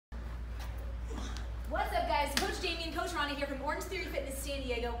here from Orangetheory Fitness San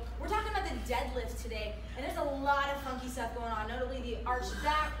Diego. We're talking about the deadlift today, and there's a lot of funky stuff going on, notably the arched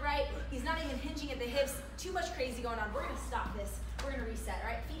back, right? He's not even hinging at the hips, too much crazy going on. We're gonna stop this. We're gonna reset,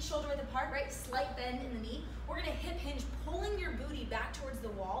 all right? Feet shoulder width apart, right? Slight bend in the knee. We're gonna hip hinge, pulling your booty back towards the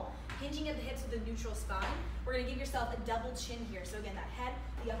wall, hinging at the hips with a neutral spine. We're gonna give yourself a double chin here. So again, that head,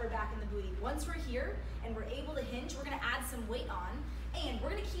 the upper back, and the booty. Once we're here and we're able to hinge, we're gonna add some weight on, and we're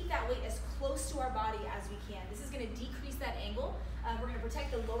gonna keep that weight as close to our body as we can. This is gonna decrease that angle. We're gonna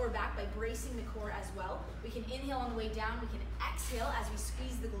protect the lower back by bracing the core as well. We can inhale on the way down. We can exhale as we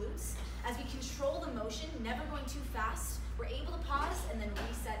squeeze the glutes. As we control the motion, never going too fast, we're able to pause and then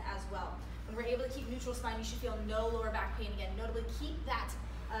reset as well. When we're able to keep neutral spine, you should feel no lower back pain again. Notably, keep that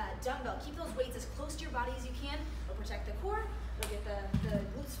dumbbell, keep those weights as close to your body as you can. It'll protect the core, we'll get the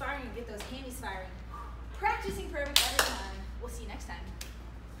glutes firing, and get those hammies firing. Practicing perfect every time. We'll see you next time.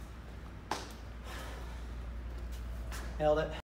 Nailed it.